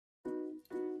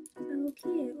so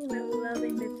cute. Oh, I'm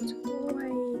loving this toy.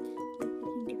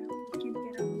 We can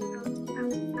get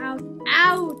out.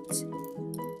 Out! It's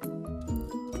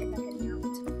not getting out.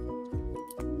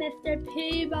 Mr.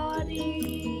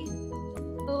 Peabody.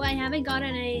 Oh, I haven't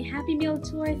gotten a Happy Meal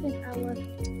toy since I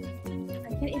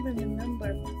can't even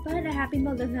remember. But a Happy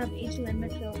Meal doesn't have age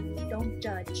limit, so don't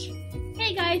judge.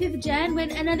 Hey guys, it's Jen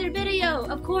with another video,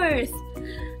 of course.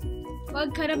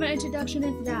 What kind of an introduction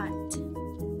is that?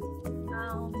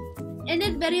 In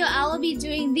this video, I'll be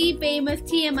doing the famous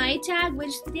TMI tag,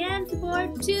 which stands for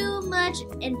too much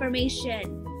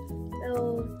information.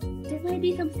 So there might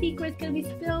be some secrets gonna be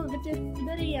spilled with this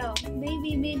video.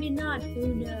 Maybe, maybe not,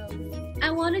 who knows.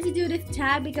 I wanted to do this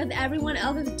tag because everyone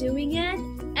else is doing it.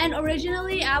 And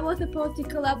originally, I was supposed to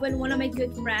collab with one of my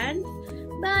good friends.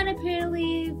 But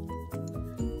apparently,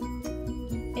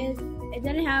 it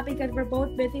didn't happen because we're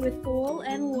both busy with school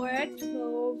and work.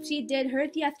 So she did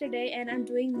hers yesterday and I'm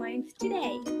doing mine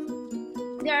today.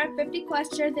 There are 50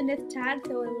 questions in this tag,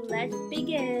 so let's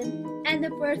begin. And the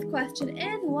first question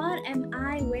is, what am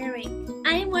I wearing?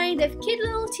 I am wearing this cute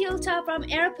little teal top from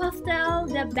Aeropostale,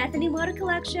 the Bethany Motor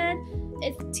Collection.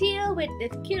 It's teal with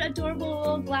this cute, adorable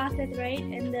little glasses, right,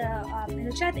 in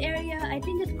the chest area. I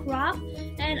think it's cropped,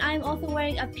 and I'm also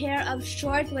wearing a pair of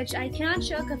shorts, which I cannot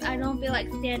show because I don't feel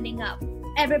like standing up.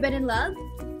 Ever been in love?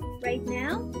 Right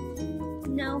now?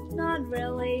 No, not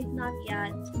really, not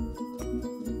yet.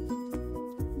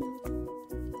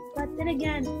 But then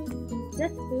again,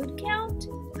 does food count?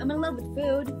 I'm in love with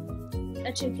food.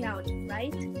 That should count,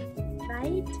 right?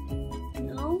 Right?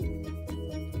 No?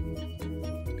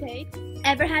 Okay.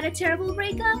 Ever had a terrible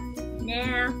breakup?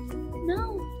 Nah.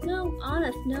 No,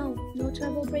 honest, no. No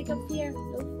terrible breakups here.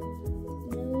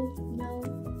 No.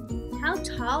 How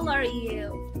tall are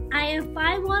you? I am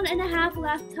 5'1.5"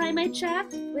 last time I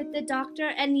checked with the doctor,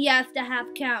 and yes, the half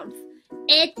counts.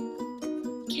 It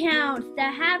counts. The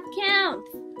half counts.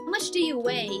 How much do you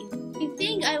weigh? I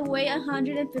think I weigh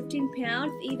 115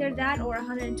 pounds, either that or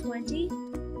 120.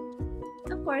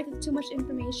 Of course, it's too much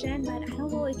information, but I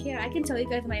don't really care. I can tell you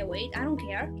guys my weight. I don't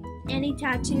care. Any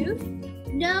tattoos?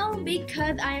 No,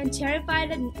 because I am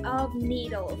terrified of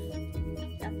needles.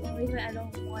 That's the only reason I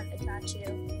don't want a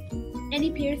tattoo.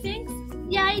 Any piercings?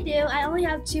 Yeah, I do. I only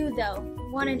have 2 though.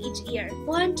 1 in each ear.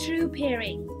 One true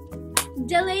pairing.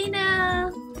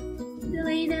 Delana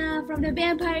from the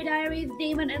Vampire Diaries.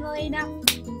 Damon and Elena.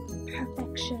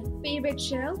 Perfection. Favorite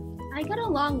show? I got a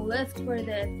long list for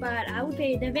this, but I would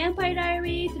say The Vampire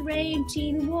Diaries, Rain,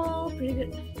 Teen Wolf,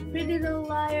 Pretty Little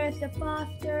Liars, The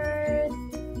Fosters,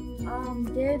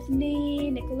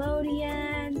 Disney,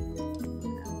 Nickelodeon.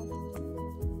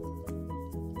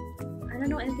 I don't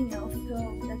know anything else, so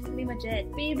that's pretty much it.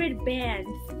 Favorite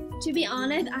bands? To be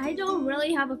honest, I don't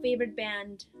really have a favorite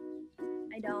band.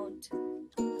 I don't.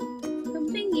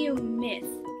 Something you miss?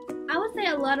 I would say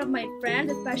a lot of my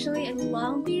friends, especially in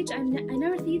Long Beach, I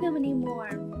never see them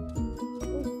anymore.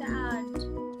 So sad.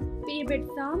 Favorite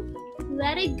song?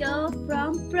 Let It Go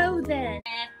from Frozen.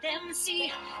 Let them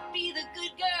see, be the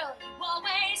good girl you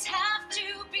always have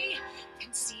to be.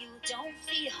 Conceal, don't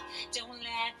feel, don't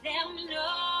let them know.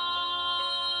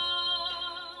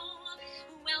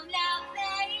 Well, now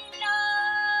they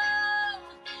know.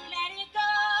 Let it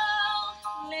go,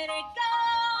 let it go.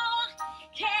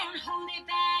 Can't hold it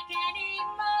back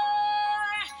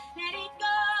anymore. Let it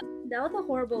go. That was a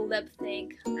horrible lip sync.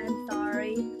 I'm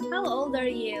sorry. How old are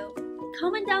you?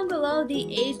 Comment down below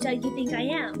the age that you think I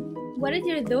am. What is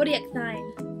your zodiac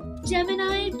sign?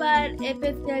 Gemini, but if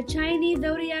it's the Chinese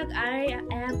zodiac, I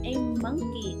am a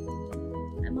monkey.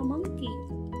 I'm a monkey.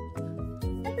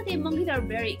 That's okay, monkeys are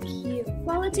very cute.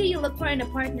 Quality you look for in a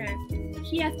partner.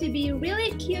 He has to be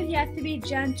really cute, he has to be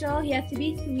gentle, he has to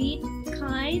be sweet,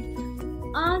 kind,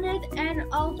 honest, and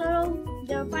also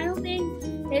the final thing,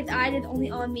 his eyes is only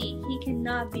on me. He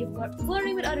cannot be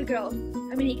flirting with other girls.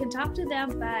 I mean, he can talk to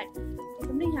them, but if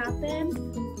something happens,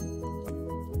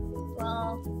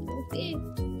 well, we'll see.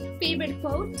 Favorite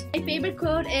quote? My favorite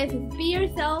quote is, be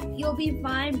yourself, you'll be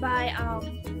fine, by,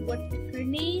 what's her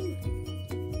name?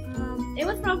 It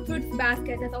was from Fruits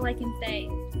Basket, that's all I can say.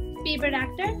 Favorite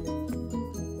actor?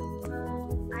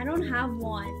 I don't have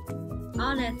one.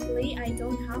 Honestly, I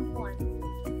don't have one.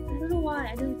 I don't know why,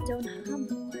 I just don't have one.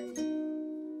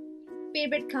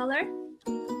 Favorite color?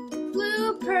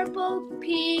 Blue, purple,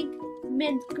 pink,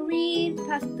 mint green,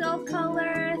 pastel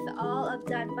colors, all of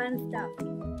that fun stuff.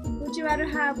 Would you rather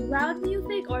have loud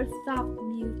music or soft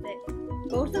music?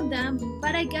 Both of them,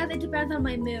 but I guess it depends on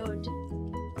my mood.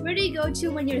 Where do you go to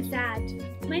when you're sad?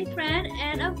 My friend,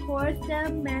 and of course the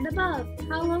man above.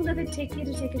 How long does it take you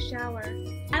to take a shower?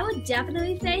 I would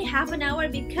definitely say half an hour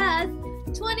because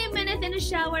 20 minutes in the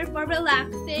shower for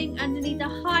relaxing underneath the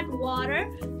hot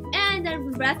water, and the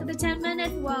rest of the 10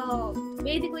 minutes, well,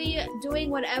 basically doing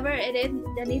whatever it is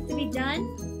that needs to be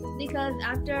done, because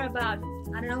after about,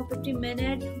 I don't know, 15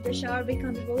 minutes, the shower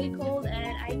becomes really cold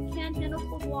and I can't handle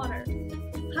cold water.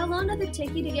 How long does it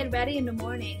take you to get ready in the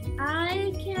morning?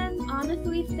 I can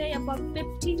honestly say about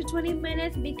 15 to 20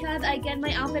 minutes because I get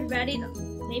my outfit ready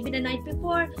maybe the night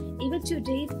before, even 2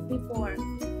 days before.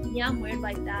 Yeah, I'm weird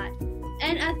like that.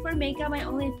 And as for makeup, I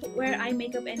only wear eye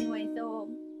makeup anyway, so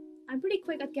I'm pretty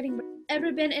quick at getting ready.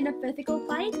 Ever been in a physical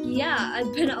fight? Yeah,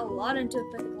 I've been a lot into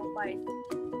a physical fight.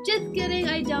 Just kidding,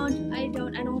 I don't fight.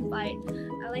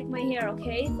 I like my hair,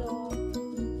 okay? So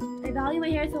I value my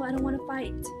hair, so I don't want to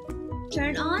fight.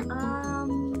 Turn on?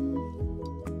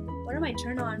 What are my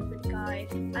turn ons with guys?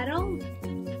 I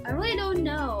really don't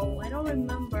know. I don't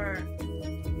remember.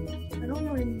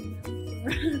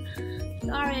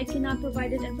 Sorry, I cannot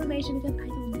provide this information because I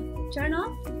don't know. Turn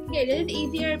off? Okay, this is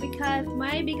easier because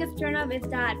my biggest turn off is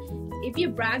that if you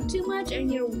brag too much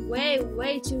and you're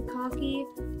way too cocky,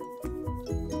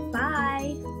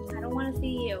 bye. I don't want to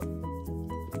see you.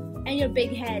 And your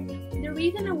big head. The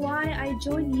reason why I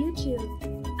joined YouTube.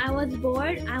 I was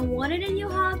bored, I wanted a new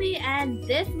hobby, and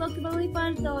this looked really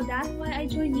fun, so that's why I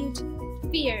joined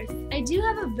YouTube. Fears. I do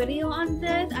have a video on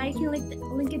this, I can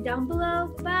link it down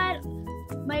below, but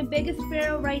my biggest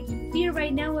fear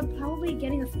right now would probably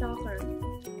getting a stalker.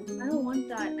 I don't want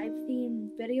that. I've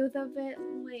seen videos of it.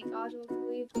 Oh my gosh, it was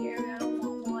really scary. I don't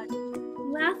want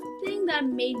one. Last thing that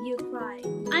made you cry.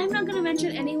 I'm not gonna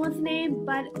mention anyone's name,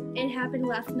 but it happened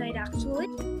last night actually.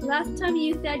 Last time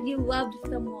you said you loved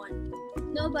someone.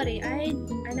 Nobody. I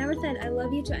never said I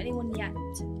love you to anyone yet.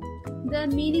 The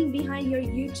meaning behind your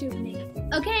YouTube name.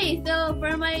 Okay, so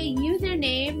for my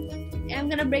username, I'm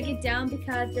gonna break it down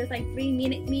because there's like 3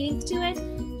 meanings to it.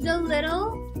 The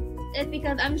little is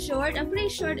because I'm short. I'm pretty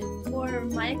short for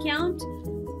my account.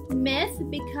 Miss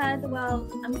because, well,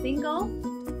 I'm single.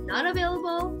 Not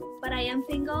available, but I am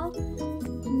single.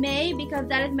 May because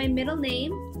that is my middle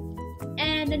name.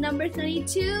 And the number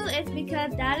 32 is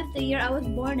because that is the year I was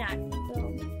born at.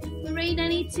 So, Ray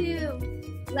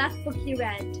 92. Last book you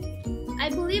read. I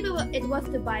believe it was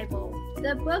the Bible.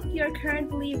 The book you're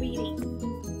currently reading.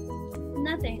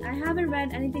 Nothing. I haven't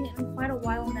read anything in quite a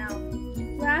while now.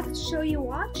 Last show you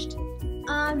watched?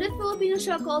 This Filipino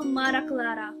show called Mara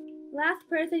Clara. Last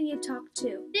person you talked to.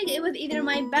 I think it was either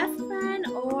my best friend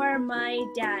or my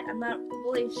dad. I'm not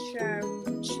really sure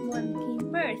which one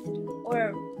came first,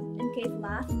 or in case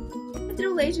last. What's the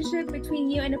relationship between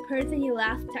you and the person you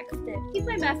last texted? He's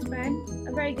my best friend,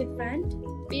 a very good friend.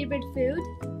 Favorite food?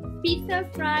 Pizza,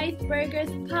 fries, burgers,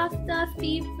 pasta,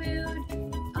 seafood,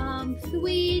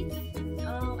 sweets.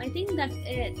 I think that's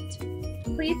it.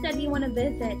 Place that you want to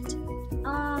visit.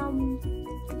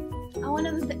 I want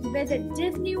to visit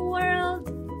Disney World.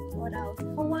 What else?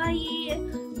 Hawaii,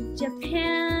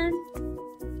 Japan,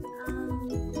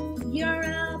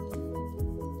 Europe.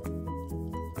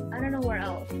 I don't know where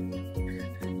else.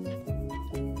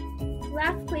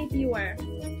 Last place you were.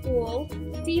 School.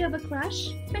 Do you have a crush?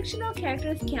 Fictional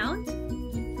characters count?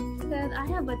 Because I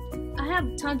have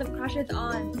tons of crushes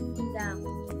on them.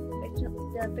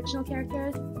 The fictional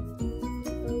characters.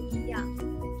 So, yeah.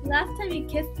 Last time you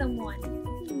kissed someone.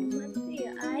 Let's see.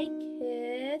 I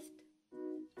kissed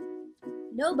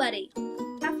nobody.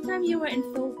 Last time you were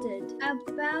insulted.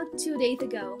 About 2 days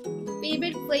ago.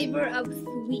 Favorite flavor of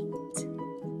sweet.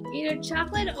 Either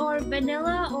chocolate or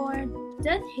vanilla, or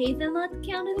does hazelnut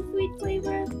count as a sweet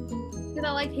flavor? Because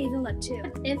I like hazelnut too.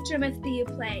 What instruments do you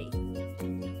play?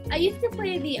 I used to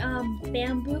play the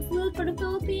bamboo flute for the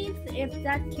Philippines, if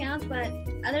that counts, but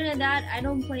other than that, I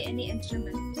don't play any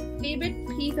instruments. Favorite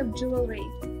piece of jewelry?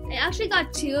 I actually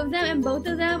got 2 of them, and both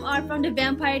of them are from the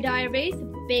Vampire Diaries.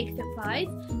 Big surprise.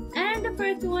 And the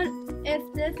first one is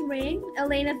this ring,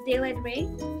 Elena's Daylight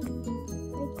ring.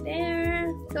 Right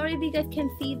there. Sorry if you guys can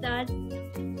see that,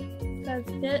 because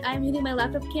I'm using my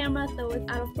laptop camera, so it's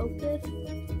out of focus.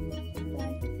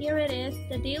 Here it is,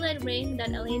 the daylight ring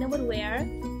that Elena would wear.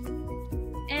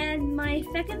 And my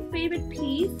second favorite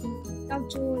piece of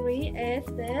jewelry is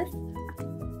this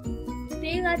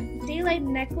daylight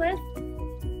necklace.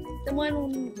 The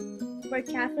one where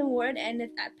Catherine wore it, and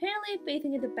it's apparently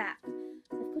facing at the back.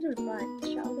 Let's go to the front,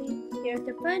 shall we? Here's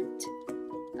the front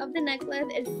of the necklace.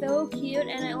 It's so cute,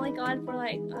 and I only got it for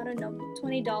like, I don't know,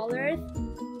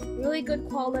 $20. Really good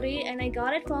quality, and I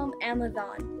got it from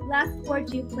Amazon. Last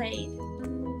sport you played?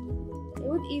 It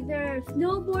was either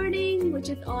snowboarding, which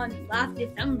is on last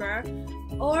December,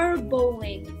 or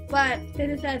bowling. But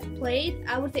since it says played,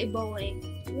 I would say bowling.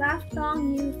 Last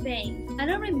song you sang. I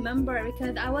don't remember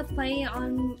because I was playing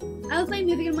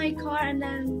music in my car and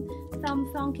then some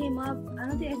song came up. I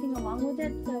don't think I sing along with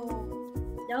it, so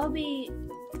that'll be.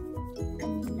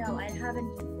 No, I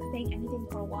haven't sang anything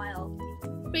for a while.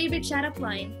 Favorite chat up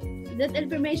line. This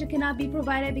information cannot be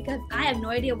provided because I have no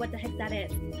idea what the heck that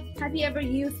is. Have you ever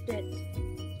used it?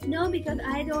 No, because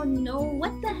I don't know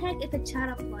what the heck is a chat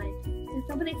up line. Can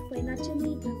somebody explain that to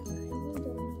me?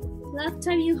 Last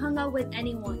time you hung out with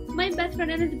anyone. My best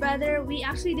friend and his brother, we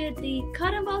actually did the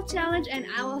cotton ball challenge, and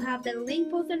I will have the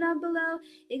link posted down below.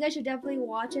 You guys should definitely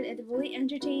watch it. It's really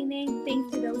entertaining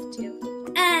thanks to those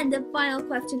two. And the final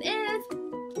question is,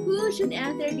 who should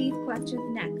answer these questions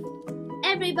next?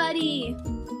 Everybody!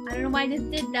 I don't know why I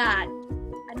just did that.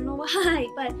 I don't know why,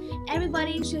 but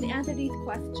everybody should answer these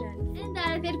questions. And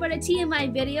that is it for the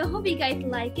TMI video. Hope you guys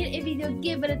like it. If you do,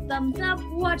 give it a thumbs up.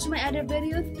 Watch my other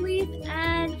videos, please.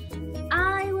 And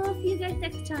I will see you guys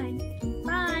next time.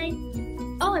 Bye.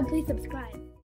 Oh, and please subscribe.